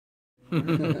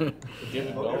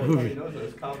Everybody knows that.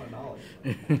 It's common knowledge.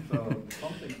 So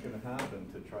something's going to happen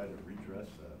to try to redress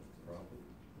that problem.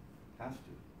 Has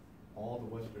to. All the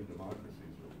Western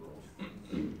democracies are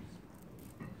broken.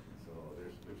 So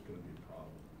there's going to be a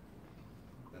problem.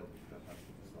 That has to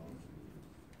be solved.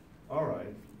 All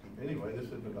right. Anyway, this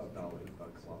isn't about knowledge, it's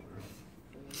about kilometers.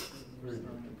 Very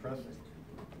depressing.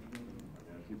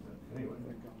 Anyway,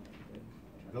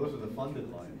 those are the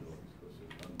funded liabilities, because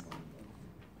there's unfunded,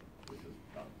 which is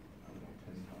about, I don't know,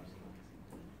 10 times.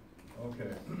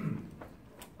 Okay.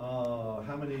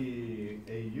 How many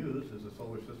AUs is the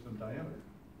solar system diameter?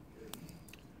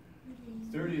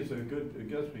 30 is a good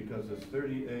guess because it's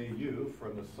 30 AU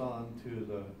from the sun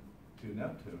to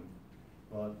Neptune,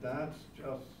 but that's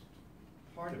just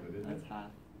part of it, isn't it? That's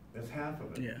half. That's half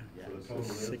of it. Yeah. So the total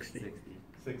is 60.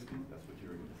 60, that's what you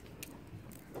were going to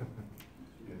say.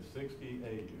 Okay, 60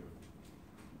 AU.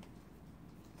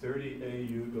 30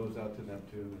 AU goes out to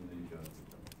Neptune, and then you got it.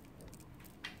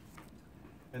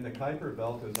 And the Kuiper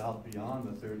belt is out beyond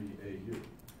the 30 AU.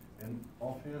 And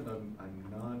offhand, I'm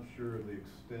not sure of the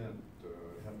extent. I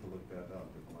have to look that up.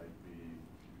 It might be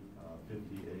 50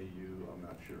 AU. I'm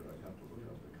not sure. I'd have to look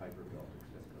up the Kuiper belt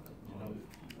extent.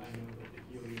 I know that the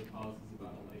heliopause is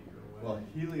about a light year away. Well,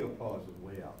 heliopause is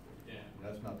way out there. Yeah.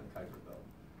 That's not the Kuiper belt.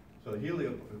 So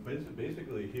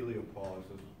basically heliopause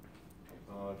is,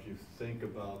 if you think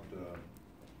about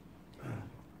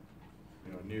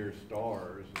near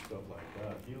stars and stuff like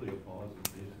that, heliopause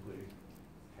is basically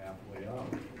halfway out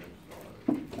from the stars.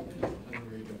 Depends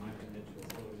where you define the edge of the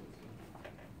solar system.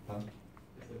 Huh?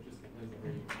 So it just depends on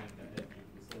where you define the edge of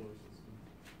the solar system.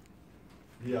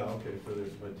 Yeah, okay, so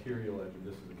there's material edge, and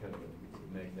this is a kind of a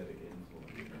magnetic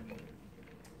influence.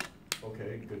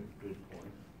 Okay, good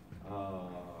point.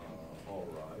 All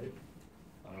right.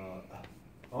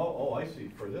 Oh, I see,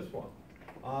 for this one.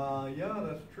 Yeah,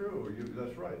 that's true,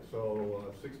 that's right.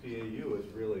 So 60 AU is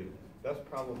really, that's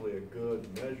probably a good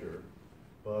measure,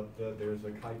 but there's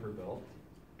a Kuiper belt,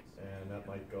 and that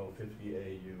might go 50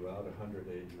 AU out, 100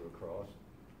 AU across.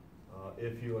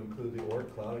 If you include the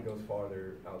Oort cloud, it goes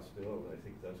farther out still. I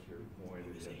think that's your point.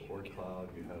 You have Oort cloud,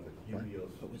 you have a helio.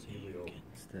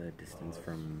 It's the distance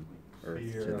from Earth to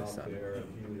Sphere the out sun. there, and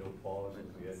heliopause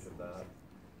is the edge of that.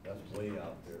 That's way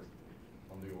out there,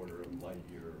 on the order of light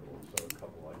year or so, a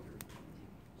couple light years.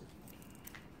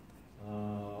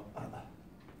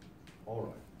 All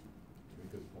right, very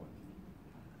good point.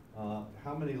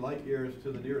 How many light years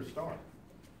to the nearest star?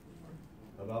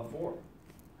 About 4.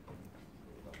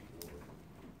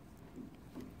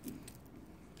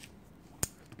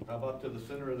 How about to the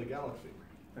center of the galaxy?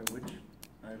 Which?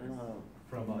 I don't know.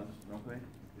 From us. Okay.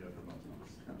 Yeah,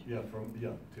 from us.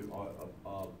 Yeah, to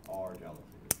our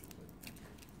galaxy, I should say.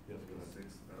 Yes, go ahead.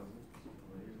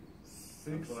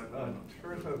 6,000.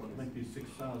 Turns out it might be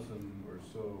 6,000 or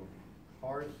so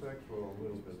parsecs, or a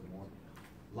little bit more.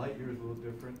 Light year is a little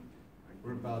different.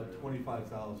 We're about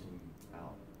 25,000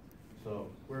 out.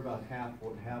 So we're about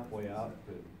halfway out,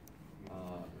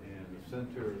 and the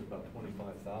center is about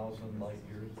 25,000 light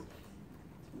years.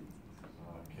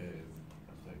 Okay,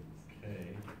 let's say K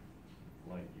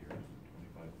light years,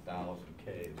 25,000 K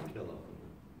is kilo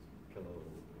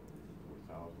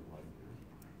 4,000 light years.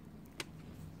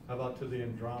 How about to the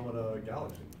Andromeda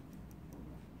galaxy?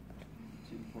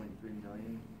 2.3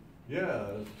 million.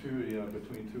 Yeah, it's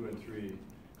between 2 and 3.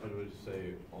 I would say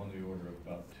on the order of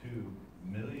about 2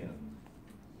 million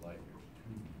light years.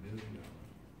 2 million.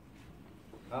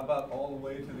 How about all the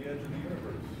way to the edge of the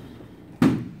universe?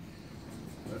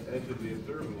 The edge of the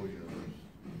observable universe.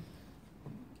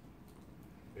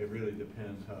 It really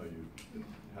depends how you think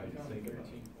about it. 13.8 billion.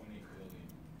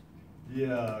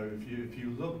 Yeah, if you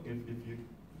look,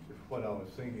 what I was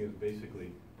thinking is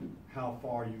basically how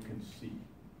far you can see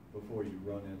before you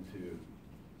run into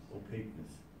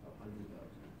opaqueness. 100,000.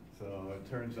 So it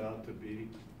turns out to be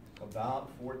about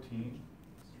 14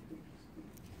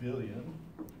 billion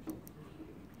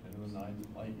in the 9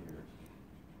 light years.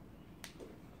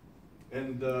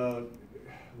 And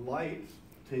light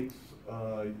takes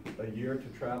a year to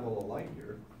travel a light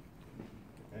year.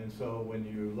 And so when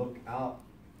you look out,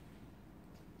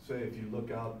 say if you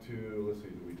look out to, let's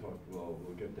see,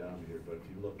 we'll get down to here, but if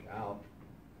you look out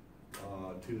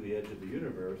to the edge of the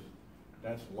universe,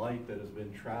 that's light that has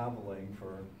been traveling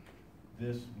for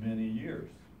this many years.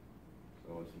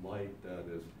 So it's light that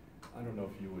is, I don't know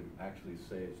if you would actually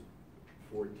say it's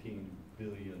 14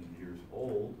 billion years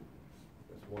old.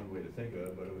 That's one way to think of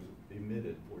it, but it was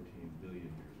emitted 14 billion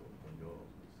years ago.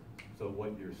 So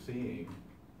what you're seeing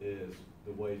is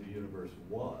the way the universe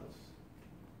was,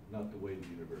 not the way the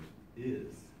universe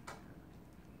is.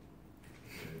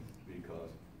 Okay?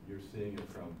 Because you're seeing it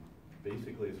from,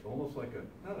 basically, it's almost like a,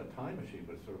 not a time machine,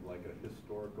 but sort of like a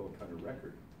historical kind of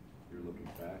record. You're looking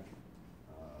back,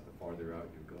 the farther out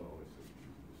you go, it's just,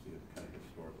 you see a kind of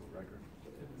historical record.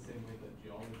 In the same way that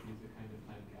geology is a kind of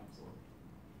time capsule.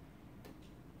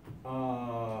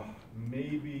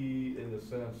 Maybe in the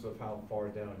sense of how far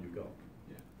down you go.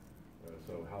 Yeah.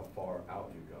 So how far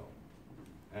out you go.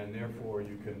 And therefore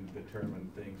you can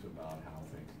determine things about how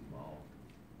things evolve.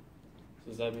 So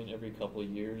does that mean every couple of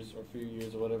years or few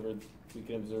years or whatever we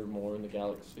can observe more in the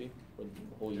galaxy or the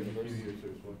whole universe? In a few years,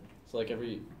 there's what? So like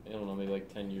every, I don't know, maybe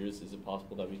like 10 years, is it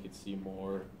possible that we could see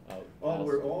more out Well, past?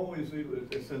 we're always,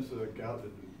 since the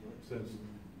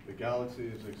galaxy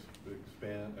is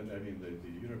and I mean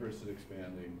the universe is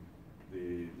expanding,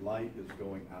 the light is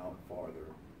going out farther.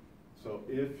 So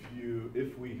if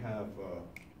we have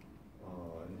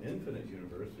an infinite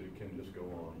universe, it can just go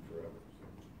on forever.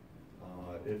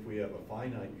 So, if we have a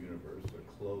finite universe, a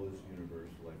closed universe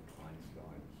like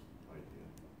Einstein's idea,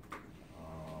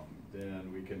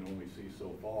 then we can only see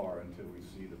so far until we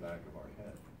see the back of our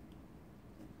head.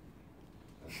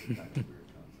 That's the kind of weird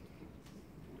concept.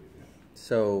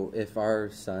 So if our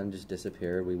sun just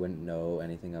disappeared, we wouldn't know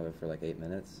anything of it for like 8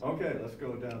 minutes? Okay, let's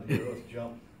go down here. Let's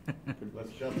jump.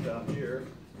 Let's jump down here.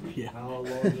 Yeah. How long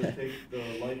does it take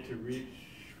the light to reach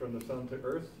from the sun to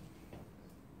Earth?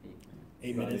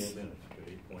 8 About minutes. 8 minutes.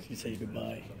 But 8.6 You say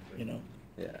goodbye, something. you know,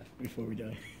 Yeah. before we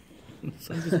die.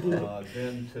 Sun just blew up.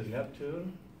 Then to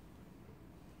Neptune.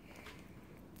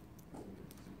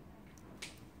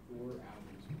 4 hours.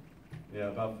 Yeah,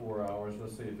 about 4 hours.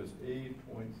 Let's see if it's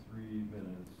 8.3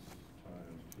 minutes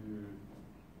times 2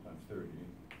 times 30.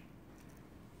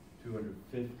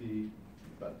 250,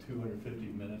 about 250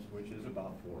 minutes, which is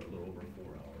about a little over 4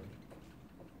 hours.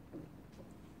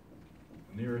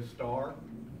 Nearest star?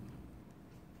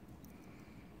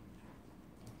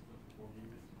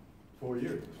 4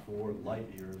 years. It's 4 light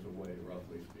years away,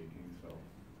 roughly speaking. So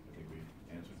I think we've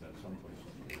answered that someplace.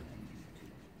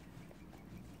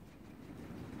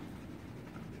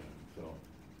 Yeah, so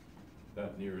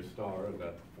that nearest star,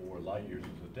 that 4 light years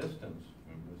is a distance.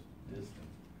 Remember, it's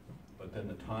distance. But then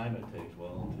the time it takes,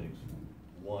 well, it takes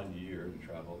 1 year to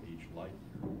travel each light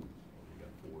year. So we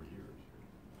got 4 years here.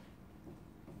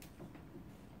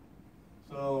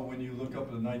 So when you look up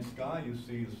at the night sky, you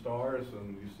see the stars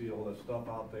and you see all that stuff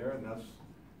out there, and that's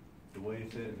the way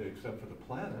things, except for the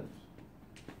planets,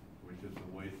 which is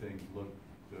the way things look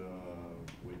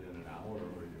within an hour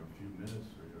or a few minutes,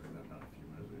 or not a few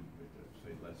minutes,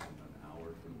 say less than an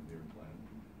hour from the near planet.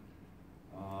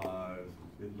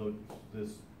 It looks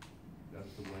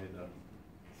that's the way the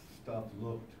stuff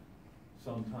looked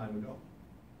some time ago,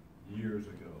 years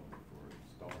ago, for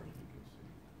stars we can see.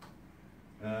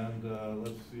 And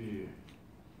let's see.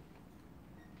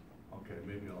 Okay,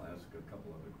 maybe I'll ask a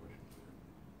couple other questions here.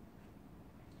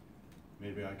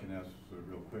 Maybe I can ask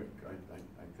real quick.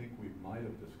 I think we might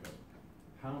have discussed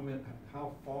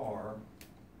how far,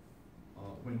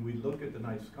 when we look at the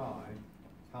night sky,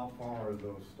 how far are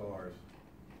those stars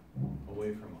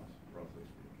away from us, roughly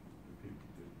speaking?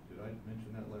 Did I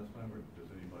mention that last time, or does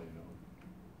anybody know?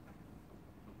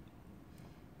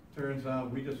 Turns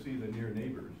out we just see the near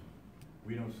neighbors.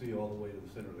 We don't see all the way to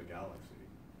the center of the galaxy.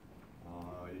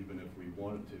 Even if we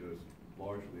wanted to, it's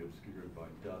largely obscured by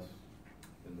dust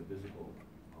in the visible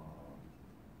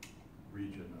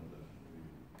region of the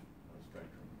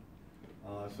spectrum.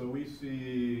 So we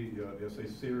see, say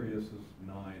Sirius is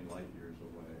 9 light years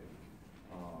away.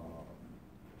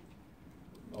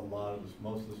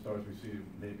 Most of the stars we see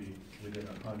maybe within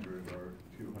 100 or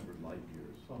 200 light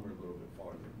years. Some are a little bit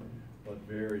farther, but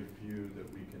very few that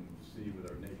we can see with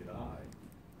our naked eye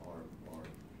are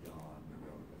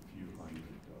beyond a few hundred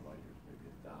light years, maybe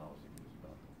 1,000 is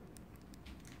about.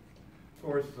 Of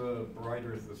course, the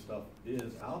brighter the stuff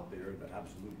is out there, the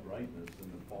absolute brightness, and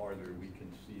the farther we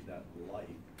can see that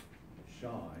light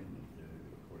shine,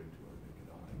 according to our naked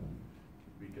eye,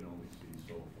 we can only see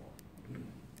so far.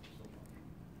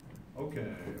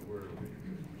 Okay, we're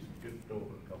skipped over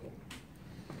a couple.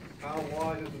 How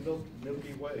wide is the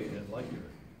Milky Way in light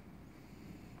years?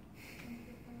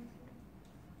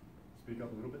 Speak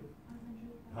up a little bit.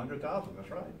 100,000, that's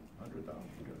right. 100,000,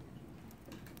 good.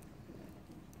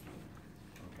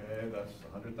 Okay, that's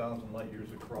 100,000 light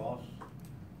years across.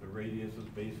 The radius is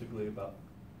basically about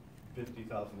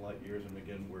 50,000 light years, and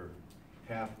again, we're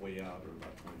halfway out, or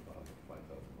about 5,000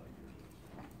 light years.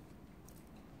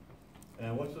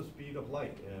 And what's the speed of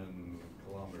light in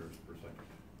kilometers per second?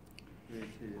 3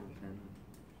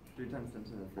 times 10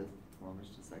 to the 5th kilometers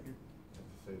per second. Have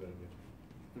to say that again.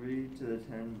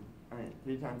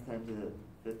 3 times 10 to the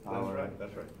 5th power.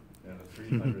 That's right. And it's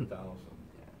 300,000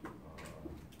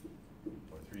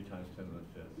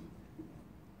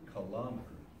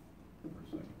 kilometer per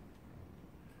second.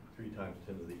 3 times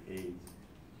 10 to the 8th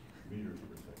meters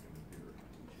per second if you're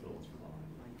still flying.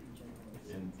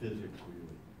 In physics, we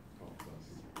would talk about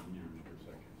meters per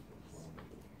second, so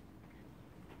kilometers.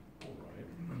 All right.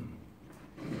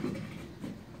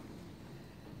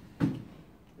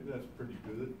 Okay, that's pretty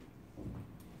good.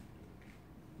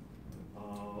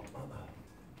 All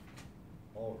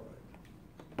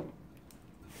right.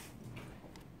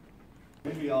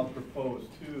 Maybe I'll propose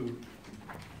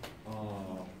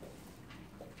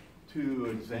two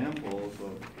examples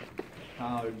of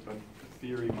how a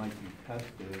theory might be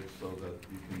tested so that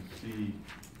you can see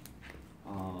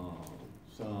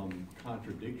some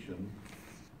contradiction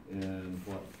in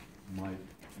what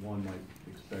one might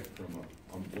expect from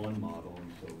one model,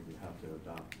 and so you have to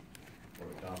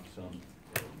adopt some,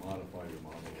 or modify your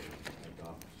model, or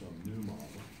adopt some new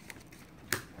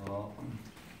model.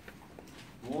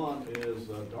 One is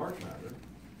dark matter.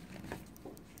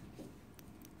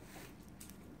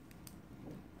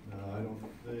 Now, I don't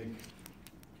think,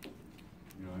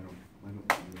 I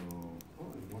don't know. Oh, I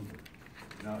wonder.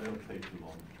 Now, it'll take too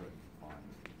long to try to find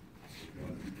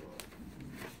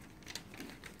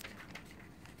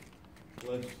it.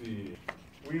 Let's see.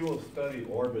 We will study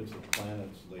orbits of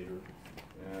planets later,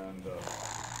 and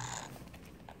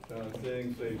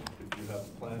things, say, if you have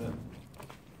a planet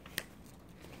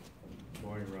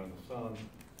going around the sun,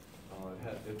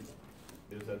 it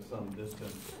is at some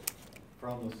distance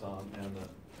from the sun, and the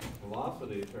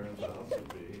velocity turns out to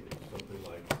be something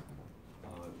like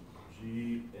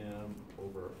gm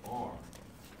over r.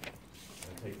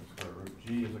 And take the square root. G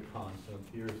is a constant.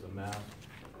 Here's the mass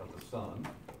of the sun,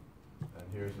 and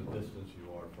here's the distance you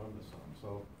are from the sun.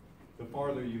 So the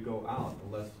farther you go out, the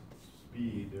less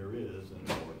speed there is in an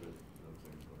orbit of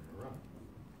things going around.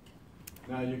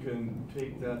 Now you can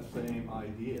take that same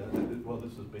idea. Well,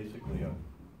 this is basically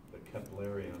the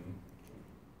Keplerian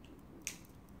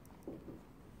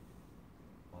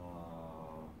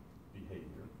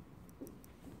behavior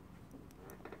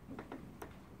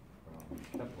from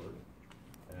Kepler,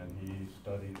 and he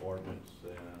studied orbits,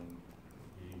 and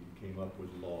he came up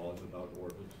with laws about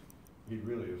orbits. He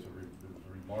really is a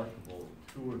remarkable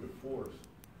tour de force.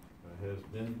 His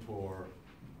mentor,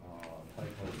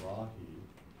 Tycho Brahe,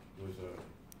 was a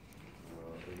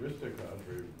aristocrat,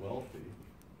 very wealthy.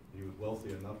 He was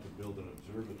wealthy enough to build an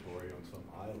observatory on some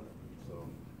island, and so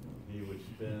he would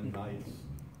spend nights.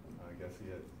 I guess he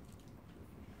had.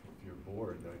 If you're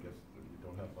bored, I guess you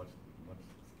don't have much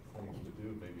things to do.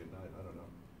 Maybe at night, I don't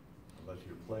know, unless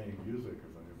you're playing music or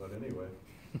something. But anyway,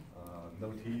 no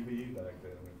TV back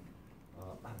then.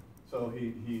 So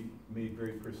he made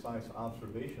very precise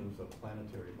observations of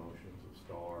planetary motions of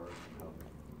stars and how they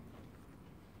move.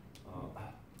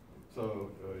 So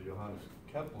Johannes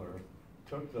Kepler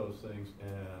took those things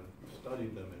and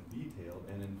studied them in detail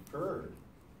and inferred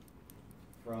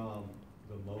from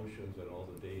the motions and all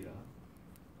the data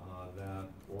that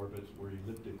orbits were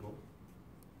elliptical,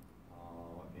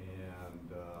 and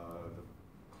the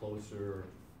closer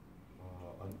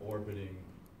an orbiting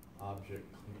object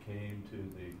came to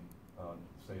the,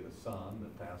 say, the sun, the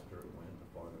faster it went, the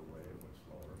farther away it went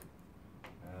slower,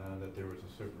 and that there was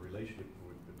a certain relationship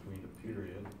between the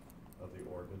period of the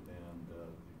orbit and the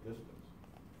distance.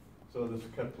 So this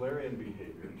Keplerian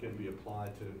behavior can be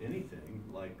applied to anything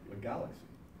like a galaxy.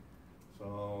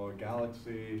 So a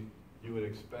galaxy, you would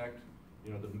expect,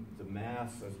 the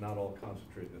mass is not all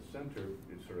concentrated in the center,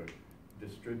 it's sort of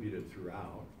distributed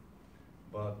throughout.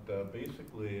 But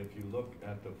basically, if you look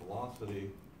at the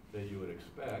velocity that you would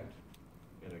expect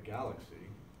in a galaxy,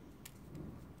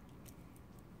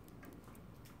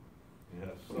 you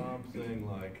have something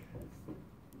like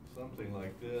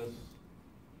this,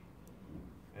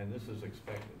 and this is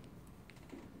expected.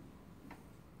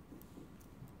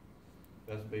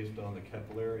 That's based on the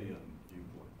Keplerian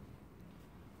viewpoint.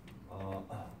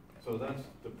 So that's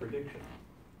the prediction.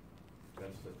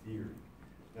 That's the theory.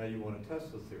 Now you want to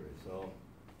test the theory. So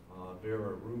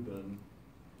Vera Rubin,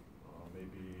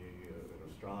 maybe an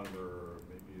astronomer,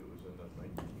 maybe it was in the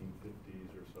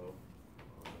 1950s or so.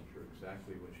 I'm not sure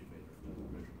exactly when she made her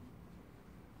measurements.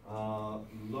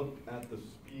 Looked at the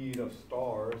speed of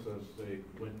stars as they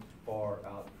went far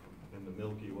out in the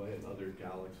Milky Way and other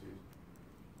galaxies,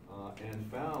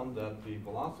 and found that the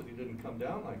velocity didn't come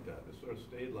down like that. It sort of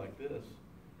stayed like this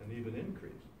and even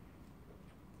increased.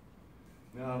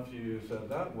 Now, if you said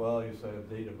that, well, you say the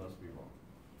data must be wrong.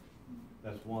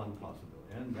 That's one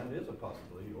possibility, and that is a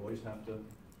possibility. You always have to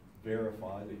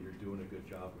verify that you're doing a good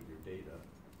job with your data.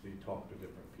 So you talk to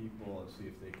different people and see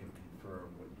if they can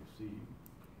confirm what you see.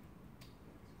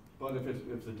 But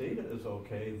if the data is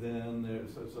okay, then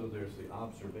there's the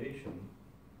observation.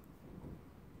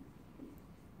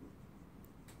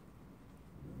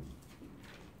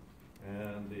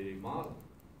 And the model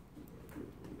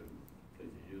that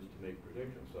you use to make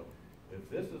predictions. So if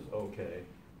this is okay,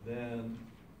 then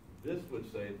this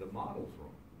would say the model's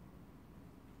wrong.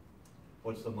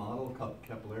 What's the model?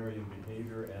 Keplerian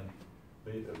behavior, and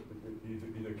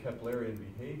either Keplerian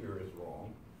behavior is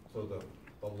wrong, so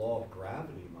the law of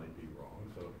gravity might be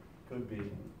wrong. So it could be,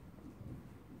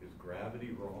 is gravity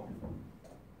wrong?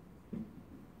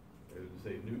 Does it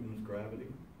say Newton's gravity?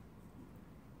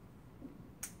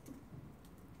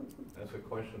 That's a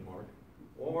question mark.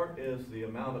 Or is the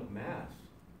amount of mass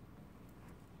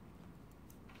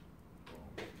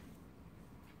wrong?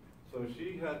 So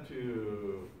she had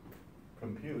to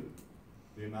compute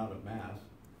the amount of mass,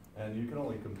 and you can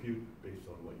only compute based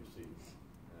on what you see.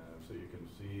 So you can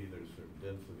see there's certain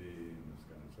density and this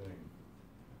kind of thing.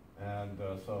 And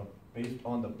so based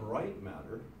on the bright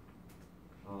matter,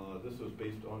 this was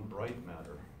based on bright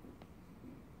matter.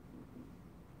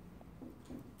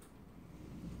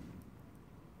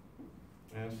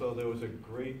 And so there was a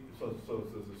great, so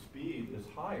the speed is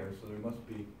higher, so there must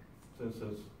be, since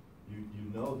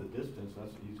you know the distance,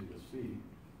 that's easy to see,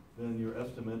 then your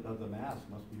estimate of the mass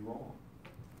must be wrong.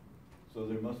 So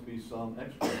there must be some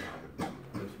extra matter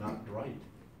that's not bright. It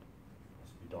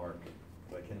must be dark,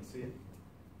 but I can't see it.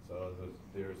 So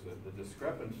there's the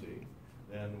discrepancy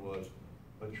then was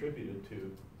attributed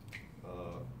to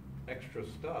extra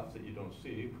stuff that you don't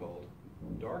see called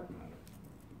dark matter.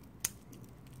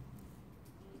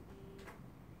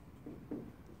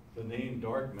 The name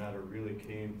dark matter really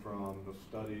came from the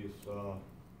studies in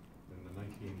the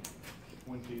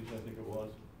 1920s, I think it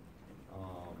was,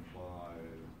 by,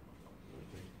 I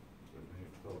think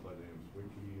a fellow by the name of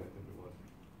Zwicky, I think it was,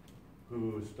 who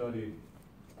studied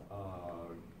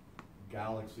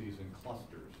galaxies in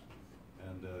clusters.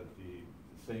 And the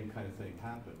same kind of thing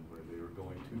happened where they were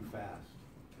going too fast.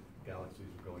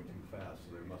 Galaxies were going too fast,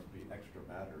 so there must be extra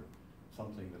matter,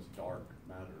 something that's dark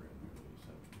matter in there. They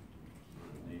said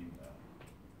sort of name that.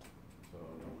 So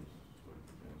that was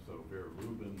and so Vera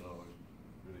Rubin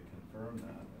really confirmed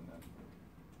that, and then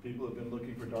people have been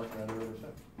looking for dark matter ever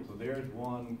since. So there's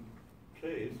one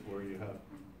case where you have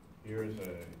here's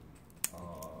a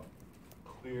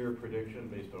clear prediction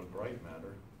based on bright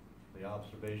matter. The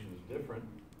observation is different.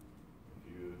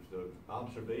 If the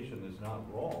observation is not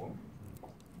wrong,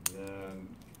 then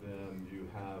you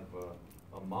have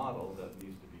a model that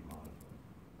needs to be modified.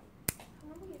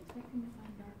 How are we expecting to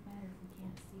find dark matter if we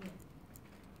can't see it?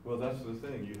 Well, that's the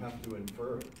thing. You have to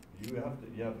infer it. You have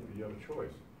a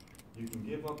choice. You can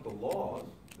give up the laws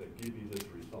that give you this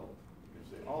result. You can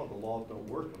say, oh, the laws don't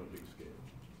work on a big scale.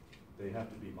 They have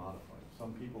to be modified.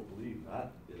 Some people believe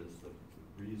that is the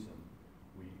reason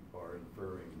we are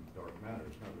inferring dark matter.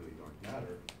 It's not really dark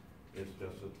matter. It's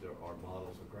just that our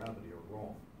models of gravity are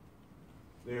wrong.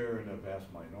 They're in a vast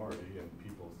minority, and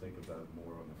people think of that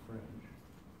more on the fringe.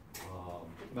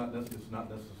 It's not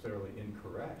necessarily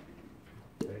incorrect.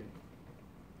 Okay?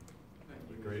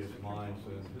 The greatest minds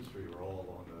in history were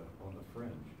all on the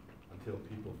fringe until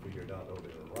people figured out, oh,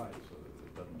 they were right. So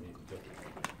it doesn't mean just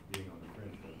being on the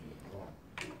fringe doesn't mean it's wrong.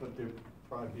 But they're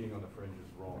probably being on the fringe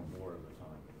is wrong more of the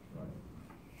time than it's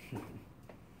right.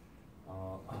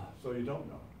 So you don't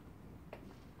know.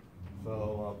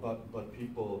 So, but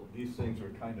people, these things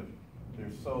are kind of,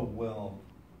 they're so well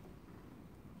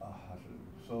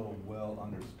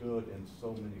understood in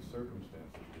so many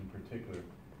circumstances. In particular,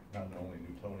 not only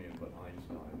Newtonian but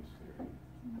Einstein's theory,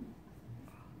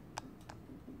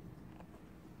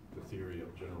 the theory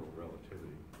of general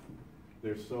relativity.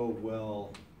 They're so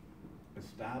well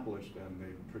established, and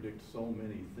they predict so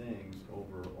many things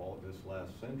over all this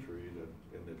last century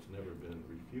and it's never been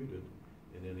refuted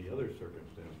in any other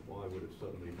circumstance. Why would it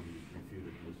suddenly be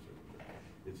refuted in this circumstance?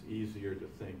 It's easier to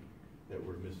think that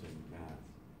we're missing math.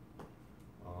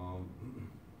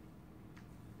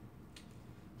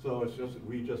 So it's just,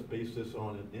 we just base this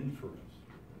on an inference.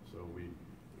 So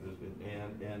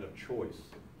and a choice.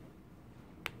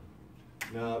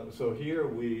 Now, so here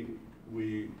we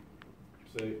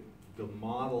say the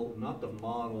model, not the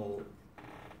model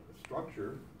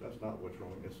structure, that's not what's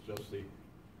wrong, it's just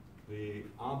the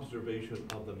observation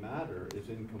of the matter is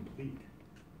incomplete.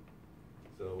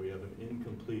 So we have an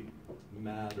incomplete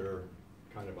matter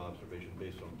kind of observation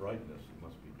based on brightness. It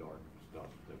must be dark stuff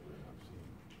that we're not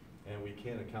seeing. And we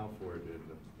can't account for it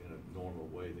in a normal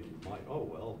way that you might, oh,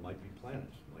 well, it might be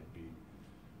planets, it might be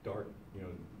dark,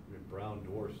 brown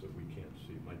dwarfs that we can't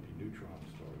see, it might be neutron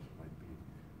stars, it might be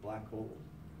black holes.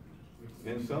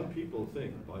 And some people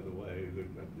think, by the way, that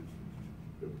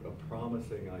it's a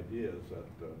promising idea is that,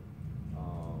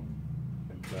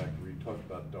 in fact, we talked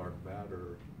about dark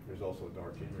matter, there's also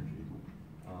dark energy.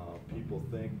 People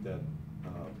think that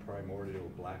primordial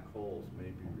black holes may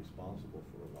be responsible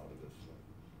for a lot of this stuff.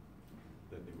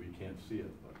 That we can't see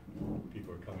it, but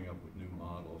people are coming up with new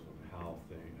models of how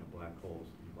black holes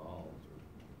evolved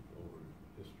over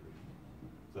history.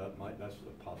 So that's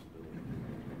a possibility.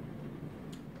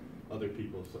 Other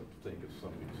people think it's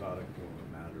some exotic form of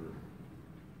matter.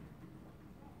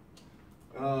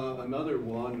 Another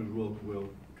one we'll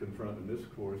confront in this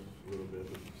course a little bit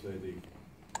is, say, the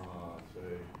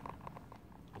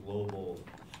global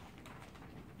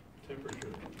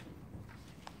temperature.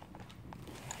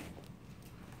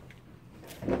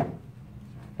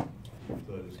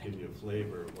 So just give you a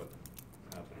flavor of what's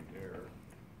happening there.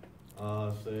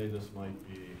 Say this might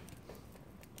be,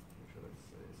 what should I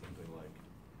say, something like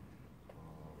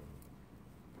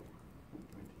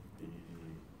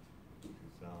 1980,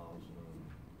 2000,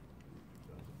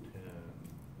 2010,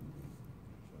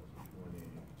 2020.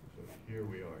 So here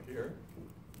we are here.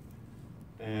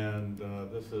 And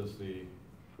this is the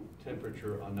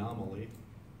temperature anomaly.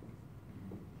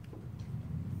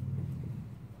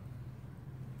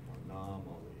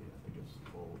 Anomaly, I think it's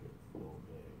full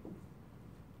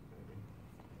maybe.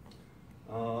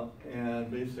 And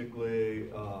basically,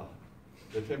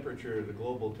 the temperature, the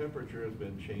global temperature has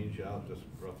been changed out, just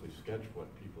roughly sketch what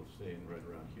people are seeing right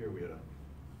around here. We had a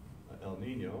El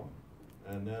Nino,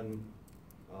 and then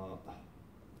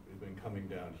we've been coming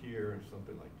down here,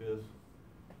 something like this.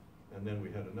 And then we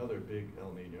had another big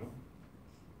El Nino.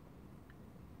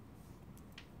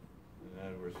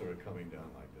 And we're sort of coming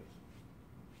down like this.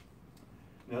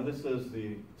 Now this is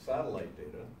the satellite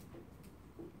data.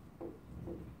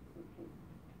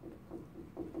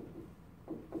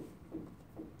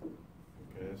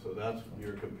 Okay, so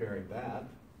you're comparing that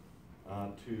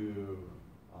to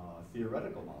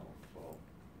theoretical models. So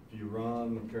if you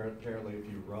run, apparently if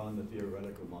you run the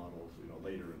theoretical models,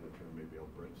 later in the term, maybe I'll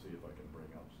see if I can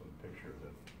bring up some picture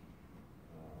that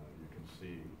you can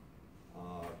see.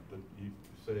 You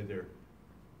say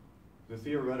the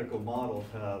theoretical models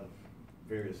have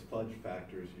various fudge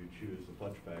factors. You choose the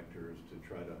fudge factors to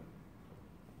try to,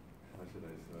 how should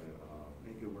I say?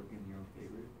 Make it work in your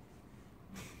favor.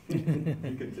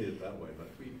 You can see it that way,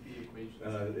 but Tweak the equation.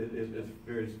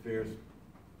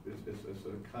 It's a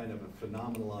kind of a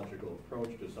phenomenological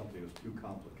approach to something that's too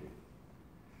complicated.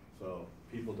 So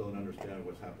people don't understand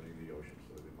what's happening in the ocean,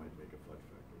 so they might make a fudge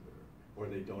factor there. Or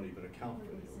they don't even account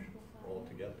for the ocean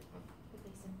altogether. Huh? Could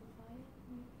they simplify it,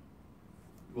 maybe?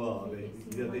 Well, Make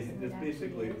it seem less than it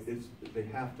basically, actually is? they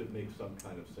have to make some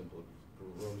kind of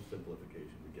gross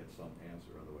simplification to get some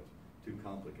answer. Otherwise, too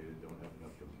complicated, don't have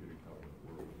enough computing power in the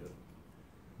world yet.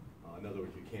 In other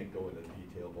words, you can't go into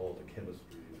detail of all the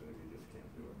chemistries, and you just can't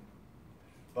do it.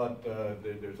 But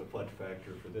there's a fudge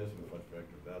factor for this and a fudge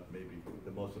factor for that. Maybe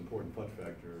the most important fudge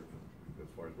factor, as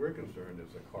far as we're concerned,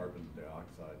 is a carbon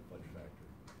dioxide fudge factor.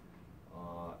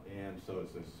 And so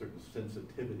it's a certain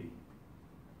sensitivity,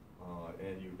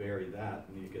 and you vary that,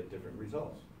 and you get different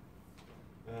results.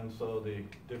 And so the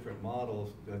different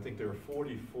models, I think there are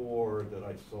 44 that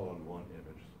I saw in one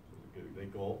image. They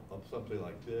go up something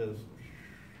like this.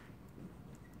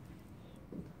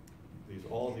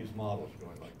 All these models are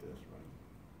going like this,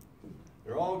 right?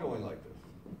 They're all going like this.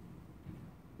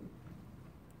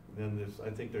 And then I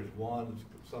think there's one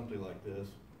something like this,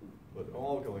 but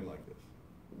all going like this.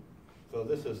 So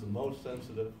this is the most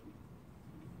sensitive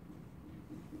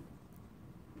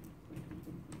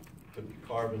to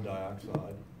carbon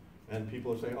dioxide. And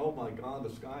people are saying, oh my God,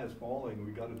 the sky is falling.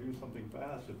 We've got to do something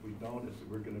fast. If we don't,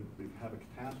 we're going to have a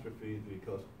catastrophe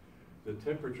because the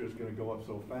temperature is going to go up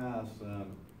so fast,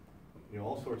 and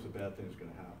all sorts of bad things are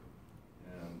going to happen.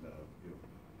 And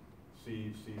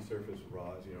sea surface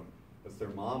rise. A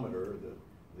thermometer,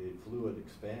 the fluid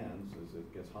expands as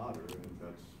it gets hotter, and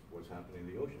that's what's happening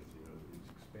in the oceans. It's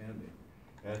expanding.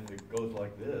 And if it goes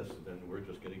like this, then we're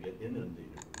just going to get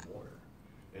inundated with water,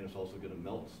 and it's also going to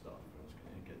melt stuff. It's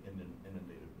going to get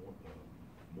inundated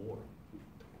more.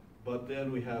 But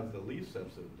then we have the least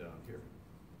sensitive down here.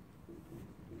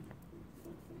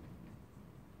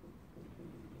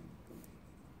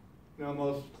 Now,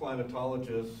 most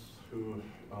climatologists who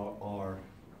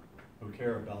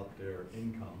care about their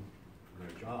income,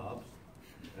 their jobs,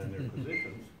 and their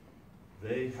positions,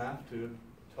 they have to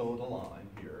toe the line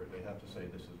here. They have to say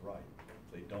this is right.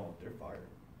 If they don't, they're fired.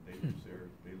 They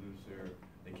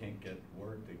can't get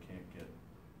work. They can't get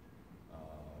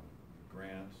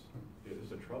grants.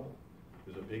 It's a trouble.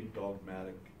 There's a big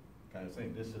dogmatic kind of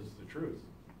thing. This is the truth.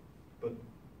 But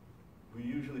we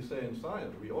usually say in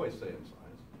science, we always say in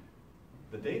science,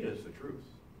 the data is the truth.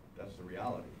 That's the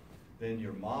reality. Then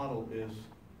your model is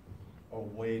a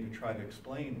way to try to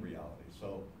explain reality.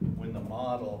 So when the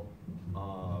model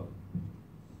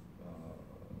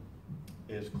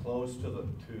is close to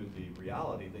the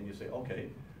reality, then you say, okay,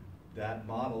 that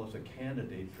model is a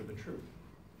candidate for the truth.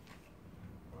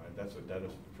 All right, that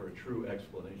is for a true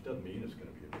explanation. Doesn't mean it's going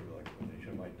to be a true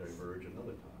explanation. It might diverge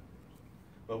another time.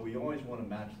 But we always want to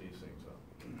match these things up.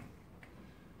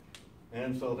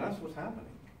 And so that's what's happening.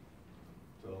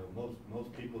 So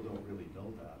most people don't really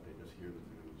know that. They just hear the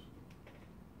news.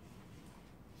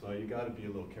 So you got to be a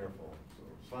little careful. So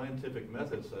scientific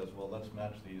method says, well, let's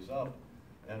match these up,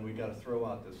 and we got to throw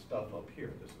out this stuff up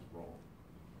here. This is wrong.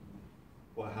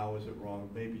 Well, how is it wrong?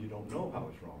 Maybe you don't know how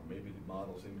it's wrong. Maybe the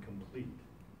model's incomplete.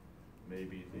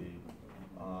 Maybe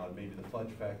the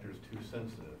fudge factor is too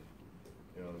sensitive.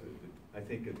 You know, I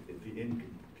think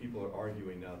people are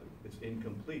arguing now that it's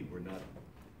incomplete. We're not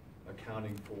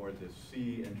accounting for the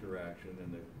sea interaction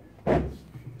and the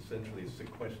essentially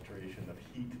sequestration of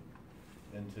heat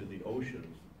into the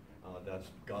oceans that's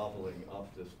gobbling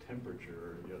up this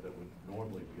temperature, you know, that would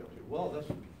normally be up here. Well,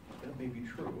 that may be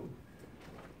true,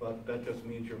 but that just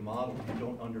means your model, you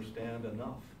don't understand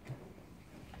enough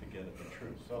to get at the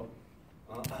truth. So,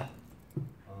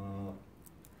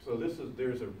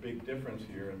 there's a big difference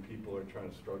here, and people are trying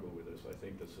to struggle with this. I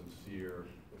think the sincere,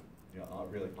 you know,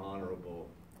 really honorable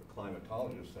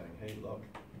climatologists saying, hey, look,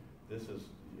 this is,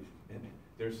 and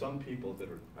there's some people that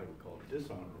are, I would call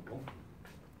dishonorable,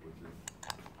 which is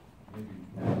maybe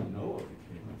NOAA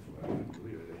became this way. I don't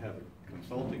believe it. They have a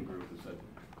consulting group that said,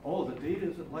 oh, the data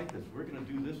isn't like this. We're going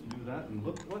to do this and do that, and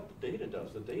look what the data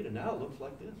does. The data now looks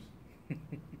like this. I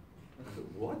said,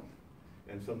 what?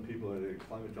 And some people, the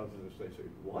climatologists, they say,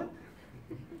 what?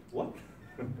 What?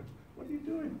 What are you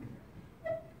doing?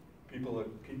 People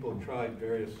have tried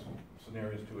various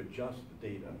scenarios to adjust the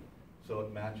data so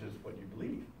it matches what you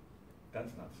believe.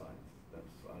 That's not science. That's,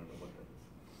 I don't know what that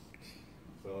is.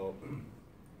 So,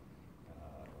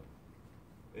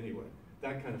 anyway,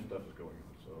 that kind of stuff is going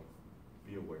on, so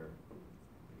be aware.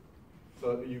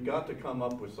 So you got to come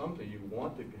up with something. You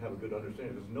want to have a good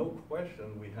understanding. There's no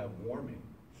question we have warming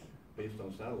based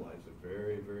on satellites. A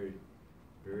very, very,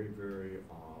 very, very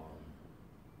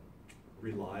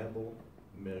reliable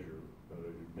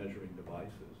measuring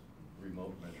devices,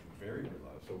 remote measuring, very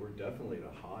reliable. So we're definitely at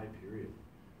a high period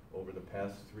over the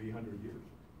past 300 years.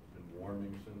 It's been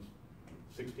warming since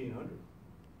 1600,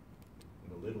 in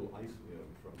the little ice,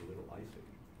 from the little ice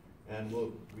age. And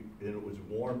look, and it was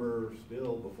warmer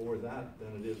still before that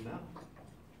than it is now.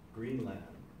 Greenland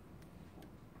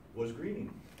was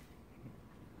greening.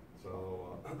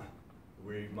 So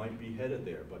we might be headed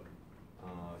there, but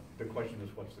the question is,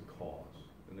 what's the cause?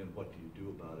 And then what do you do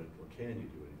about it, or can you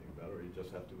do anything about it, or you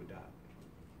just have to adapt?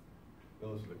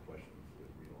 Those are the questions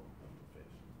that we all have to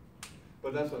face.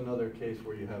 But that's another case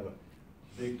where you have a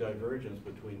big divergence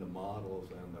between the models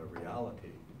and the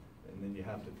reality, and then you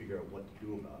have to figure out what to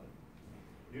do about it.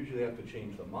 Usually you have to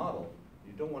change the model.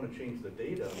 You don't want to change the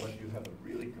data unless you have a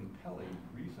really compelling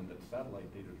reason that satellite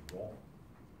data is wrong.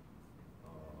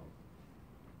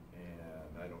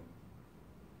 And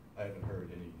I haven't heard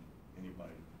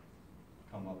anybody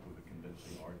come up with a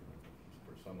convincing argument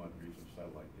for some odd reason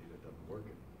satellite data doesn't work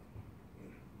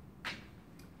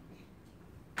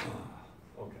anymore.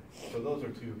 Okay, so those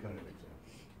are two kind of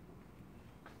examples.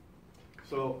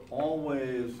 So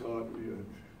always,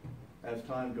 as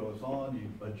time goes on, you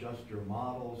adjust your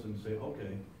models and say,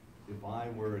 okay, if I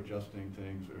were adjusting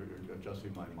things or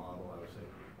adjusting my model, I would say,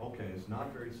 okay, it's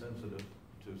not very sensitive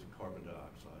to carbon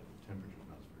dioxide. The temperature's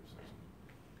not very sensitive.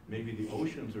 Maybe the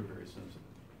oceans are very sensitive.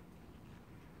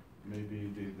 Maybe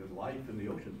the life in the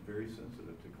ocean is very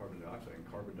sensitive to carbon dioxide, and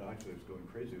carbon dioxide is going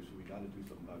crazy, so we got to do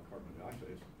something about carbon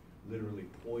dioxide. It's literally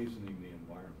poisoning the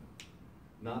environment.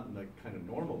 Not in the kind of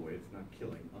normal way, it's not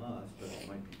killing us, but it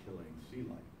might be killing sea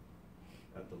life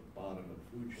at the bottom of the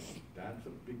food chain. That's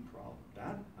a big problem.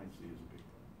 That, I see, is a big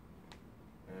problem.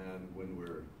 And when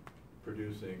we're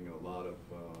producing a lot of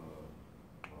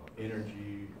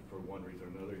energy for one reason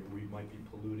or another, we might be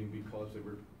polluting because they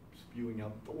were spewing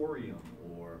out thorium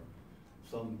or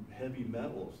some heavy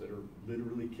metals that are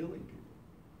literally killing people.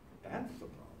 That's the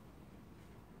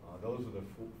problem. Those are the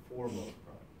foremost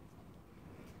problems.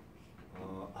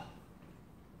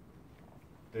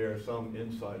 There are some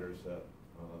insiders that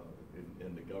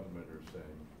in the government are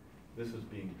saying this is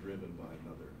being driven by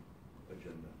another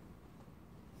agenda,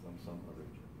 some other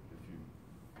agenda. If you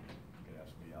can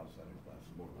ask me outside of class,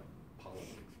 more like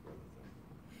politics rather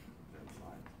than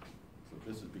science. So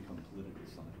this has become political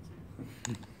science.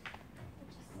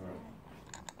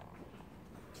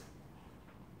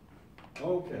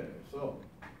 Okay, so,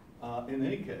 in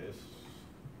any case,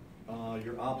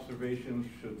 your observations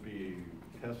should be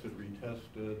tested,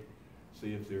 retested,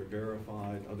 see if they're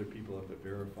verified. Other people have to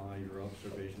verify your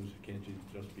observations. It can't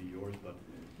just be yours, but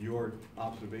your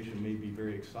observation may be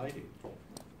very exciting.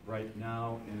 Right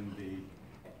now in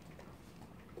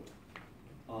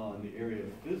the area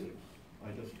of physics, I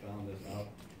just found this out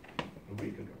a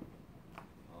week ago.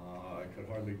 I could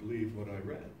hardly believe what I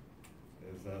read,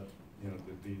 is that, you know,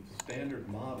 the standard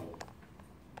model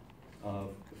of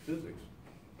physics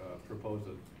proposed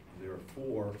that there are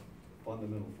 4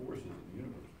 fundamental forces in the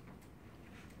universe.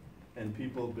 And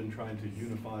people have been trying to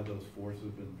unify those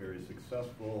forces, been very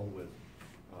successful with,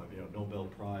 you know, Nobel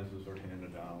Prizes are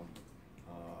handed out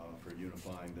for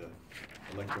unifying the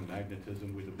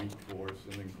electromagnetism with a weak force,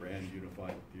 and then grand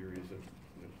unified theories that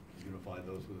unify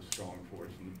those with a strong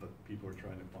force, but people are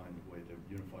trying to find a way to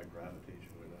unify gravitation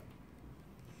with that.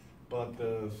 But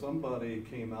somebody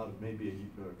came out maybe,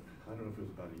 I don't know if it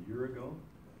was about a year ago,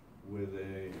 with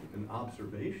an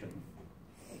observation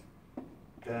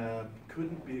that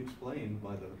couldn't be explained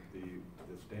by the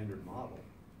standard model.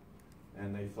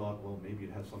 And they thought, well, maybe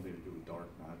it has something to do with dark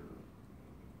matter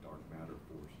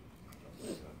forces, stuff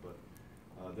like that. But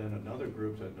then another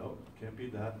group said, no, it can't be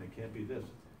that, and it can't be this.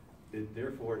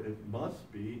 Therefore, it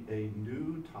must be a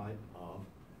new type of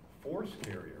force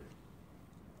carrier.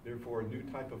 Therefore, a new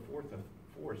type of force, a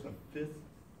 5th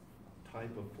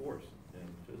type of force in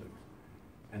physics.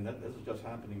 And this is just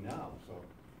happening now. So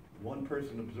one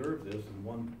person observed this, and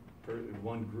one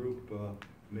group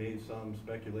made some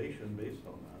speculation based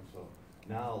on that. So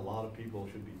now a lot of people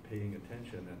should be paying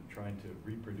attention and trying to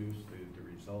reproduce the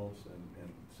results and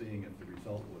seeing if the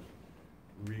result was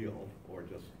real or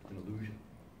just an illusion.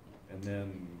 And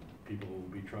then people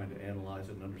will be trying to analyze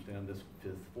it and understand this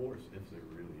 5th force, if there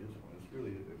really is one. It's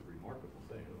really a remarkable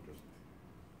thing. It'll just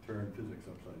turn physics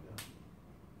upside down.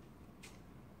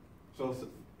 So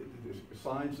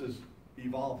science is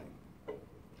evolving.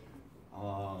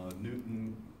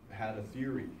 Newton had a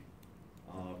theory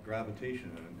of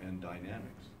gravitation and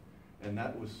dynamics, and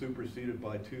that was superseded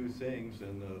by 2 things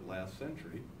in the last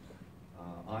century: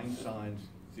 Einstein's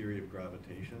theory of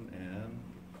gravitation and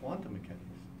quantum mechanics.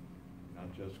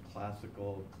 Not just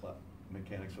classical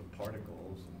mechanics of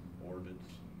particles and orbits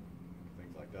and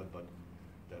things like that, but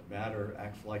that matter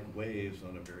acts like waves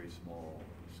on a very small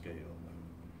scale.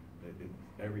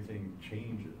 Everything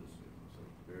changes. So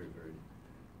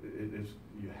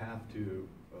you have to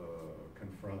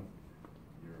confront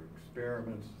your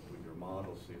experiments with your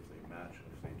models, see if they match,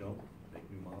 and if they don't, make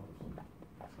new models.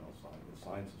 That's how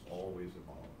science is always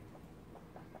evolving.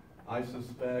 I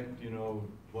suspect, you know,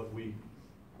 what we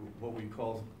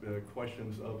call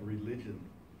questions of religion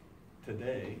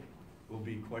today will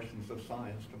be questions of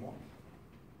science tomorrow.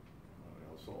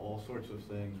 So all sorts of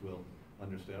things will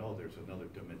understand, oh, there's another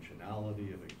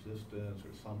dimensionality of existence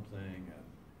or something, and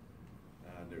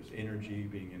there's energy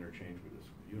being interchanged with this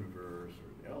universe, or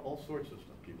you know, all sorts of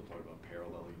stuff. People talk about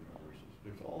parallel universes.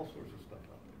 There's all sorts of stuff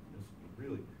out there. There's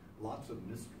really lots of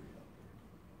mystery out there.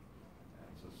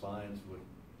 And so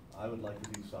I would like to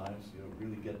do science, you know,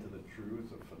 really get to the truth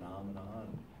of phenomena,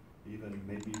 and even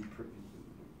maybe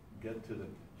get to the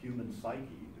human psyche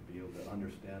to be able to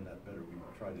understand that better. We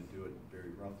try to do it very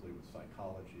roughly with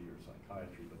psychology or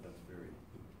psychiatry, but that's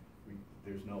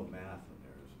there's no math in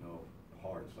there. There's no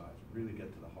hard science. Really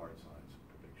get to the hard science of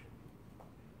prediction.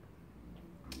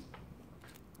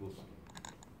 We'll see.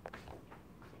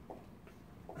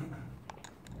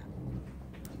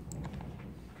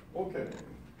 Okay.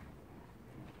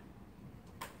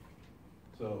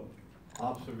 So,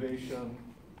 observation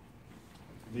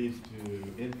leads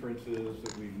to inferences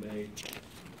that we make,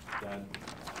 that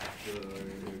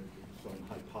some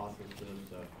hypothesis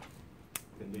that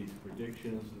can lead to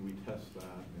predictions, and we test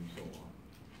that, and so on.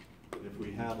 If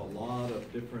we have a lot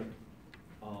of different,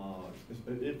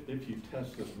 if you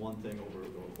test this one thing over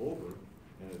and over,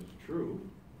 and it's true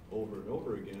over and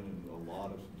over again in a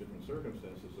lot of different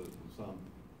circumstances, some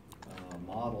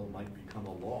model might become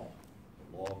a law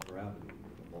of gravity, or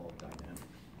the law of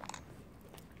dynamics.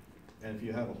 And if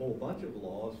you have a whole bunch of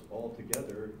laws all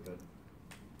together that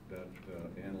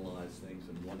analyze things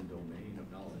in one domain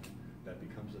of knowledge, that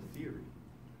becomes a theory.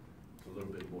 It's a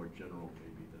little bit more general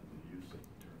maybe than the use of the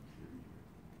term theory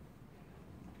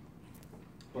here.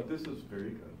 But this is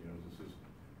very good. You know,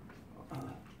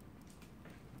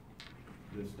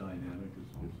 this dynamic is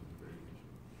very useful.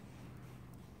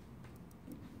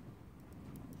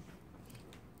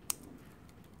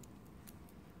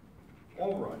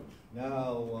 All right.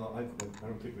 Now, I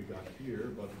don't think we got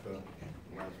here, but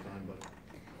last time, but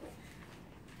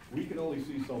we can only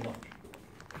see so much.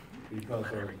 because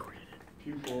our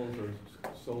pupils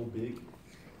are so big,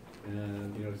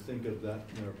 and think of that,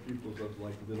 pupils of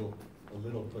like little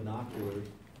binoculars,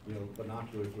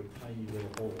 binoculars with tiny little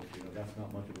holes. That's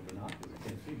not much of a binocular. You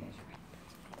can't see much.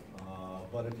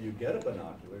 But if you get a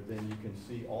binocular, then you can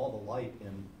see all the light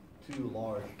in two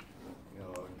large,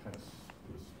 kind of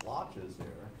splotches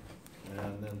there.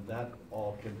 And then that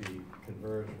all can be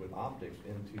converged with optics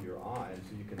into your eye, and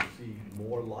so you can see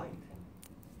more light.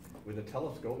 With a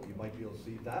telescope, you might be able to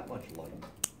see that much light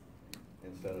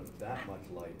instead of that much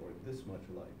light or this much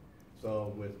light.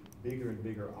 So with bigger and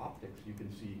bigger optics, you can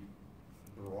see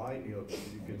bright, you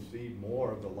can see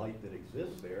more of the light that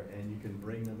exists there, and you can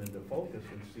bring them into focus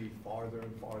and see farther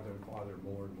and farther and farther,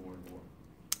 more and more and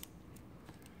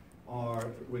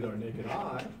more. With our naked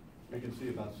eye, we can see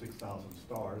about 6,000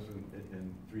 stars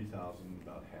and 3,000,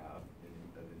 about half at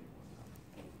any one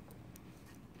time.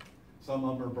 Some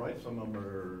of them are bright, some of them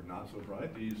are not so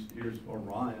bright. Here's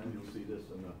Orion. You'll see this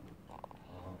in the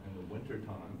winter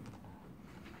time.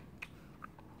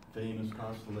 Famous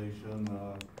constellation.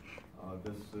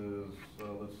 This is,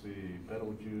 let's see,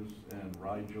 Betelgeuse and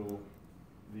Rigel.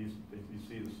 These, if you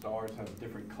see, the stars have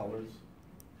different colors.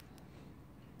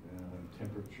 And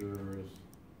temperature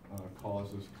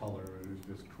causes color. It's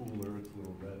just cooler, it's a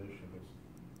little reddish. If it's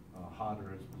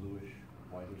hotter, it's bluish,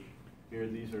 whitish. Here,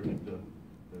 these are the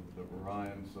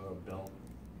Orion's belt,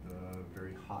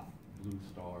 very hot blue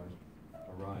stars.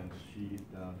 Orion's sheath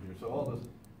down here. So all this,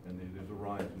 and there's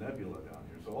Orion's nebula down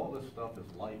here. So all this stuff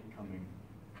is light coming.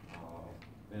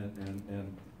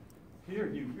 And here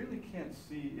you really can't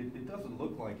see, it doesn't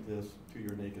look like this to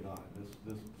your naked eye.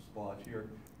 This splotch here,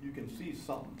 you can see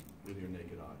something with your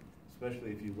naked eye,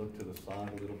 especially if you look to the side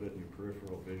a little bit in your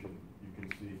peripheral vision, you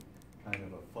can see kind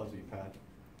of a fuzzy patch.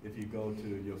 If you go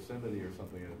to Yosemite or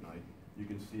something at night, you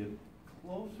can see it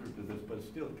closer to this, but it's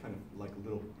still kind of like a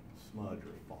little smudge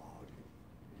or fog.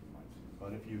 You might see.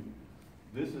 But if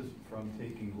this is from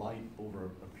taking light over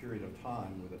a period of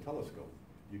time with a telescope.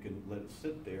 You can let it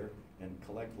sit there and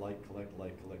collect light,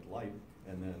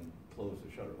 and then close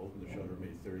the shutter, open the shutter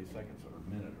maybe 30 seconds or a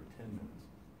minute or 10 minutes.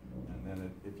 And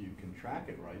then if you can track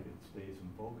it right, it stays in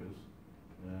focus,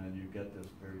 and you get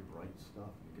this very bright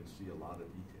stuff. You can see a lot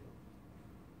of detail.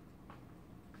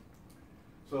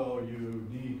 So you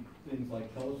need things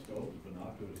like telescopes,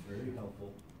 binoculars, very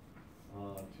helpful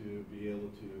to be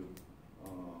able to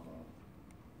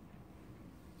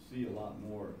see a lot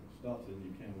more stuff than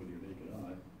you can with your naked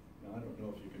eye. Now, I don't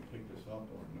know if you can pick this up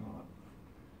or not,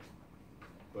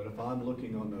 but if I'm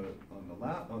looking on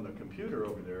the computer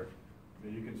over there,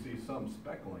 you can see some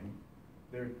speckling.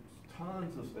 There's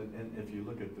tons of, and if you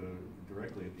look at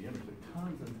directly at the image, there are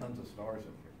tons and tons of stars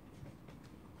in here.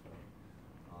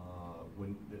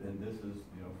 And this is,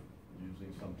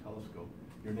 using some telescope.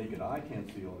 Your naked eye can't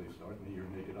see all these stars. Your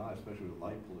naked eye, especially with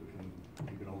light pollution,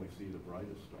 you can only see the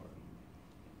brightest stars.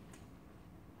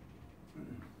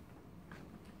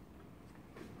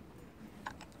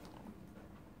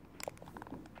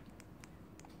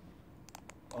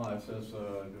 It says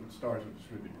stars are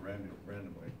distributed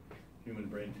randomly. Human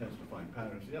brain tends to find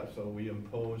patterns. Yeah, so we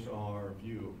impose our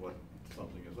view of what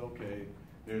something is. Okay,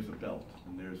 there's a belt,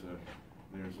 and there's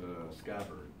a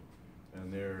scabbard,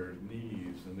 and there are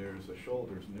knees, and there's the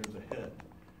shoulders, and there's a head.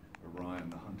 Orion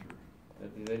the hunter.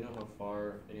 Do they know how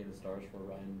far any of the stars from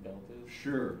Orion belt is?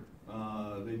 Sure.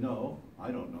 They know. I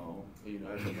don't know. You know.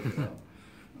 I haven't looked it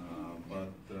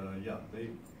up. Yeah,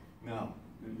 now,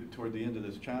 toward the end of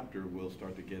this chapter, we'll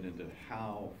start to get into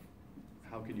how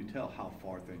can you tell how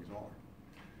far things are?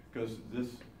 Because this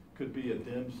could be a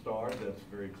dim star that's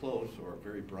very close, or a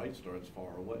very bright star that's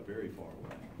far away, very far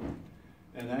away.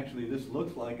 And actually, this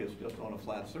looks like it's just on a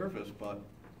flat surface, but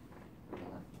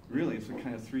really, it's a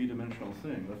kind of three-dimensional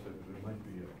thing. There might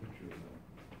be a picture of that.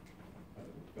 I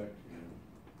would expect.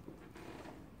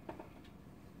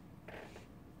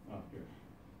 Here.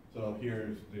 So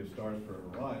here's the stars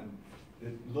for Orion.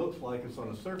 It looks like it's on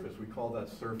a surface. We call that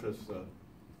surface the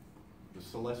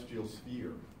celestial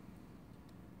sphere.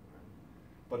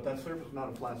 But that surface is not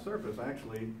a flat surface.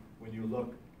 Actually, when you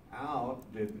look out,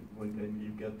 and you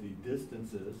get the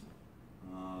distances,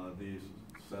 these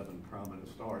 7 prominent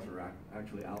stars are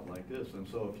actually out like this. And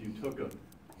so if you took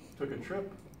a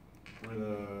trip with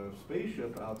a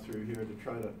spaceship out through here to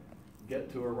try to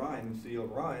get to Orion and see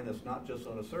Orion, that's not just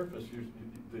on a surface,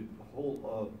 the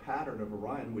whole pattern of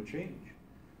Orion would change.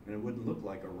 And it wouldn't look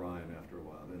like Orion after a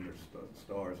while. Then there's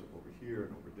stars over here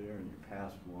and over there, and you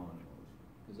passed one.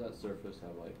 Does that surface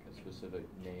have like a specific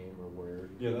name or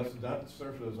word? Yeah, that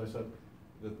surface, as I said,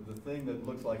 the thing that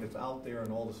looks like it's out there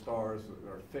and all the stars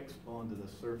are fixed onto the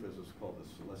surface is called the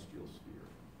celestial sphere.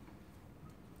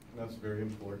 That's very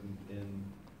important in,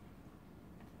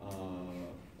 How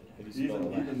do you spell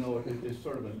that? even though it is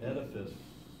sort of an edifice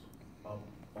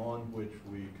on which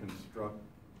we construct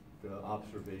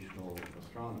observational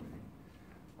astronomy.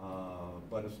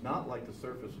 But it's not like the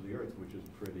surface of the Earth, which is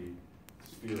pretty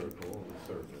spherical,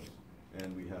 the surface,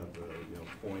 and we have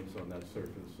points on that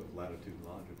surface of latitude and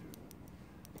longitude.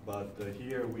 But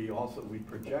here we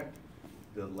project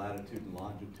the latitude and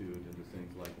longitude into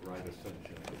things like right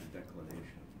ascension and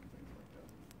declination, things like that.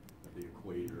 The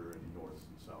equator and north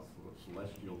and south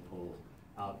celestial poles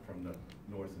out from the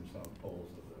north and south poles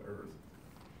of the Earth.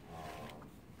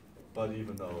 But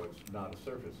even though it's not a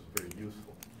surface, it's very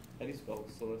useful. How do you spell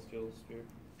celestial sphere?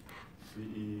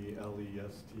 Celestial.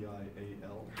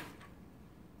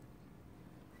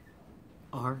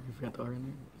 R, you forgot the R in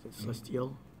there? Is it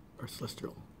celestial or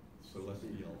celestial?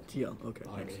 Celestial. TL, okay,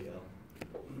 thanks. I-A-L.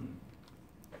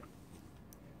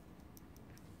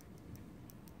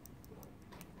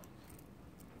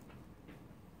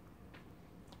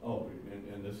 Oh,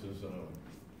 and this is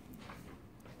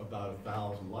about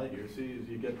 1,000 light years. See, as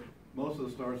you get, most of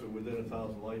the stars are within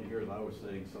 1,000 light years. I was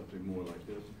saying something more like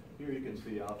this. Here you can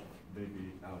see out,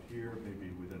 maybe out here,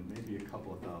 maybe within maybe a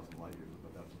couple of thousand light years,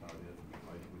 but that's about it,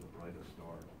 right, with the brightest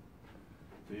star.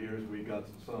 So here's, we got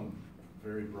some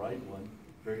very bright one,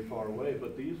 very far away,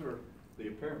 but these are, the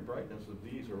apparent brightness of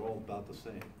these are all about the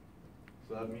same.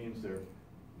 So that means their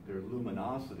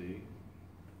luminosity,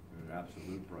 their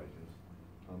absolute brightness,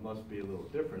 must be a little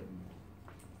different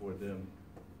for them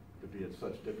to be at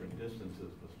such different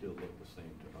distances but still look the same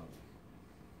to us.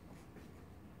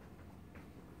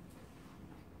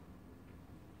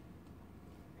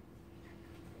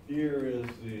 Here is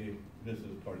this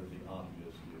is part of the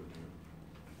obvious view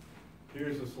here.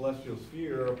 Here's the celestial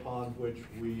sphere upon which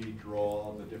we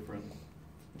draw the different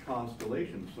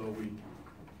constellations. So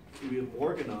we have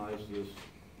organized this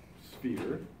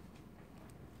sphere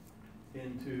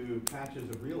into patches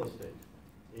of real estate,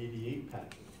 88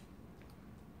 patches.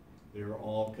 They're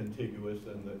all contiguous,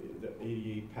 and the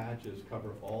 88 patches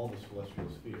cover all the celestial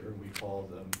sphere. We call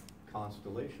them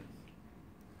constellations.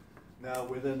 Now,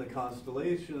 within the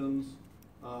constellations,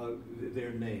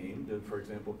 they're named. And for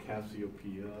example,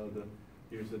 Cassiopeia,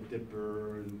 here's the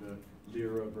Dipper, and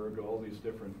Lyra, Virgo, all these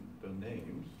different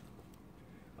names.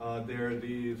 There are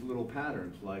these little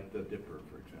patterns, like the Dipper,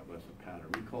 for example. That's a pattern.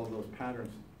 We call those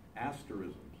patterns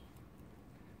asterisms.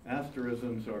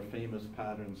 Asterisms are famous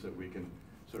patterns that we can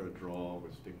sort of draw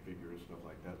with stick figures, stuff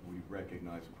like that. We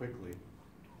recognize quickly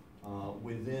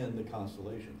within the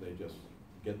constellation. They just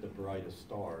get the brightest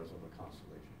stars of a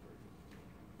constellation.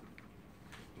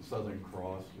 The Southern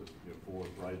Cross, just four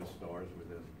brightest stars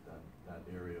within that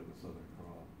area of the Southern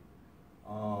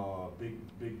Cross.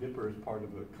 Big Dipper is part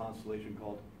of a constellation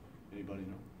called, anybody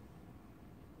know?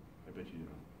 I bet you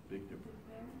know. Big Dipper.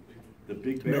 The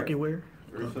Big Bear. Milky Way?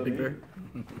 Ursa Big Bear?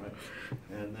 Right.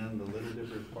 And then the Little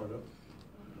Dipper is part of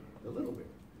the Little Bear.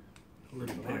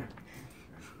 Little Bear.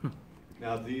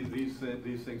 Now these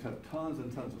things have tons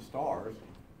and tons of stars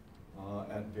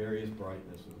at various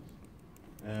brightnesses.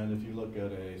 And if you look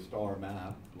at a star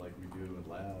map, like we do in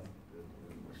lab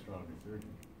in Astronomy 30,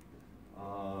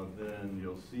 then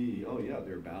you'll see, oh yeah,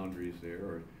 there are boundaries there.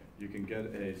 Or you can get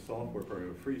a software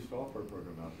program, a free software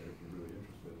program out there if you're really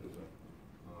interested. There's a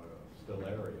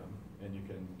stellarium, and you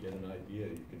can get an idea.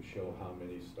 You can show how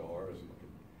many stars. You can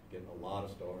get a lot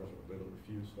of stars or a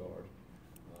few stars.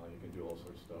 You can do all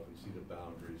sorts of stuff. You see the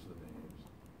boundaries, the names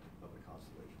of the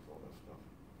constellations, all that stuff.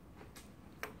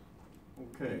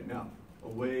 Okay, now,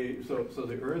 so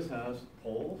the Earth has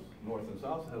poles, north and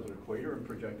south, it has an equator, and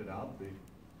projected out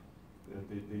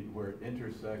where it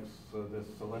intersects this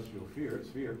celestial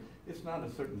sphere. It's not a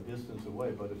certain distance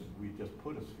away, but if we just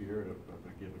put a sphere of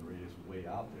a given radius way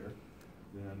out there,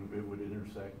 then it would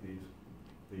intersect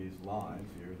these lines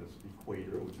here. This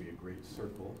equator would be a great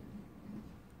circle,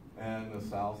 and the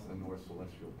south and north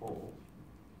celestial poles.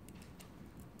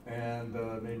 And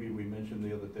maybe we mentioned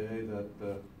the other day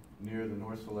that near the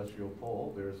north celestial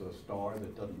pole, there's a star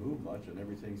that doesn't move much, and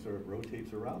everything sort of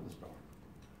rotates around the star.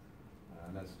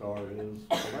 And that star is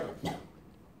Polaris.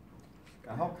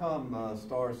 Now, how come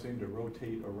stars seem to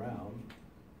rotate around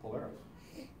Polaris,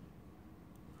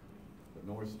 the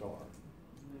North Star?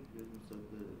 Because of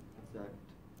the exact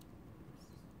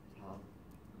top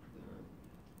there.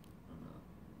 I don't know.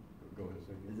 Go ahead,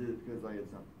 say again. Is it because like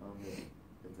it's not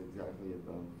it's exactly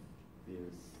above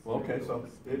Venus? Well, okay, so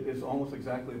it's almost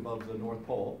exactly above the North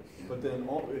Pole. But then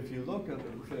if you look at,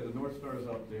 say, the North Star is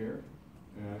up there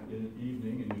in the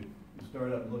evening, and you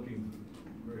start out looking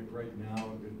right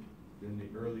now in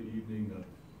the early evening, the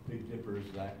Big Dipper is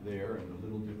back there, and the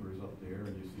Little Dipper is up there,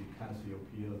 and you see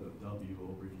Cassiopeia, the W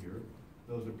over here.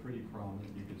 Those are pretty prominent,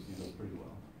 you can see those pretty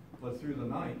well. But through the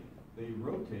night, they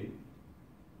rotate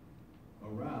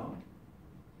around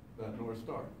that North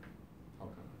Star. How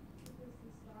come? Because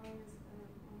the star is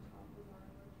on top of our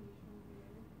rotational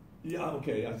gear. Yeah,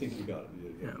 okay, I think you got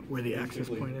it. Yeah, where the axis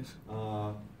Basically, point is.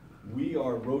 We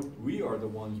are the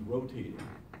ones rotating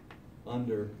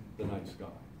under the night sky.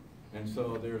 And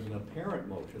so there's an apparent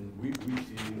motion. We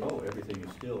see, oh, everything is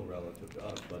still relative to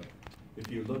us, but if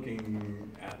you're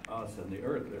looking at us and the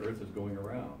Earth is going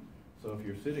around. So if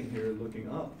you're sitting here looking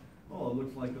up, oh, it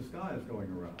looks like the sky is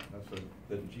going around. That's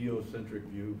the geocentric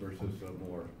view versus a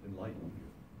more enlightened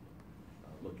view,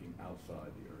 looking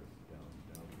outside the Earth,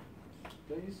 down.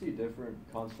 Don't you see different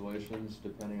constellations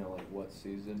depending on like what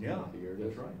season Yeah, of the year it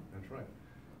that's is? right, that's right.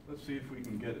 Let's see if we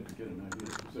can get an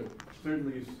idea. So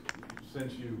certainly,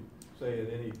 since you say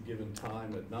at any given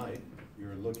time at night,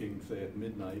 you're looking, say at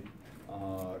midnight,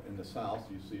 in the south,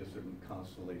 you see a certain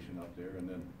constellation up there, and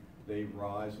then they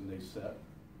rise and they set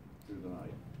through the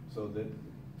night. So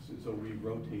we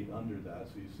rotate under that,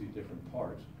 so you see different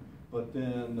parts. But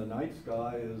then the night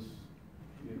sky is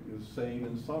same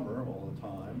in summer all the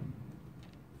time,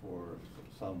 for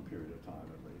some period of time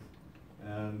at least.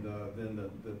 And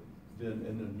then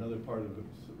in another part of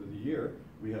the year,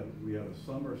 we have a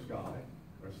summer sky,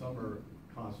 or summer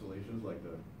constellations like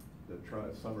the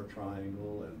summer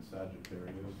triangle and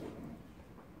Sagittarius and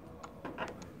I don't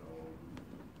know,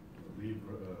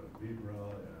 Libra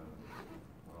and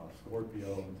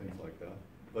Scorpio and things like that.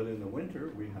 But in the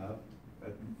winter, we have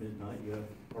at midnight you have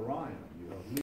Orion, you have